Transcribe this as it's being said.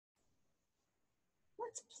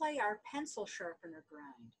let's play our pencil sharpener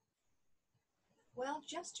grind. Well,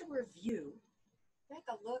 just to review, take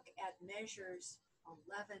a look at measures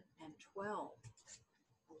 11 and 12.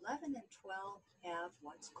 11 and 12 have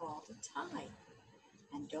what's called a tie.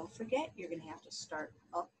 And don't forget, you're going to have to start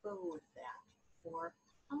up with that for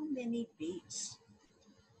how many beats?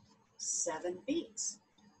 7 beats,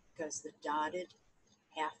 because the dotted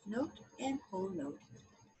half note and whole note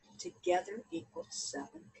together equals 7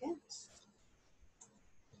 pins.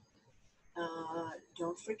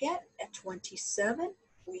 Don't forget, at 27,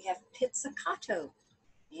 we have pizzicato,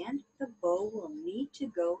 and the bow will need to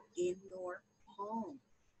go in your palm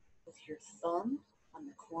with your thumb on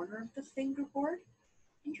the corner of the fingerboard,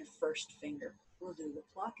 and your first finger will do the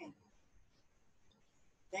plucking.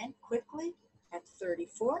 Then quickly, at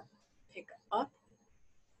 34, pick up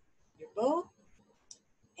your bow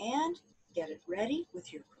and get it ready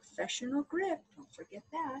with your professional grip, don't forget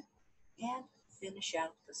that, and finish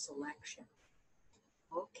out the selection.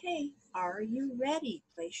 Okay, are you ready?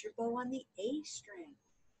 Place your bow on the A string.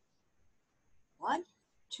 1,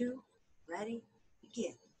 2, ready,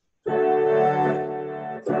 begin.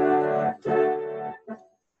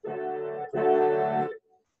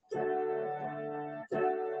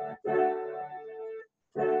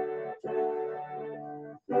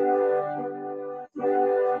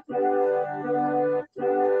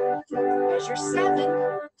 Measure 7.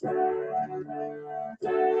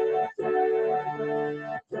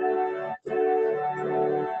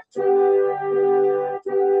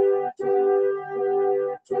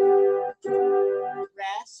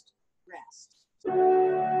 Rest, rest. 2,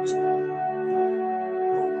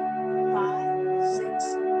 5,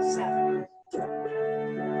 6, 7.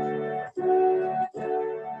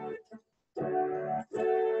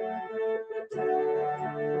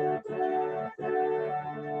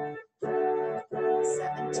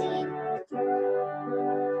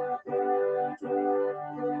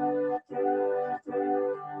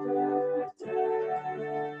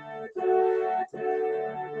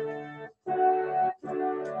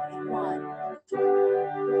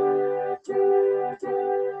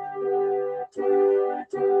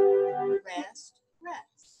 Rest,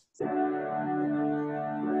 rest.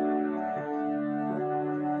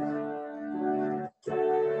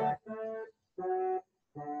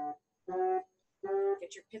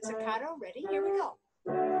 Get your pizzicato ready. Here we go.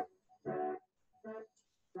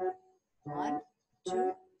 1,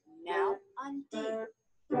 2, now on D.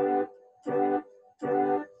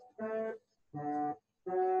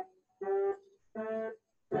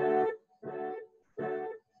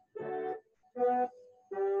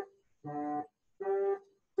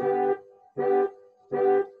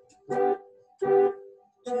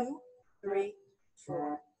 Two, 3,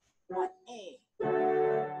 4, 1, A.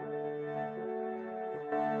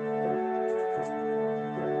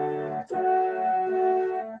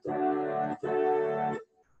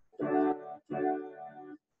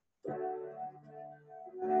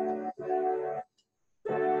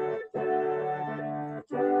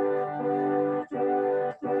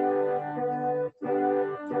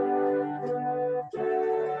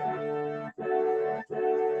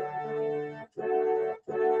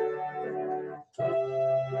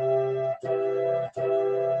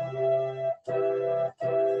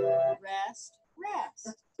 Rest,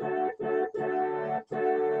 rest.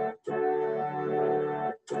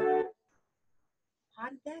 How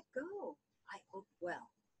did that go? I hope well.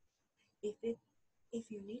 If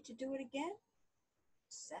you need to do it again,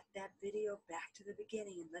 set that video back to the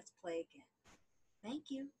beginning and let's play again. Thank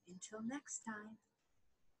you. Until next time.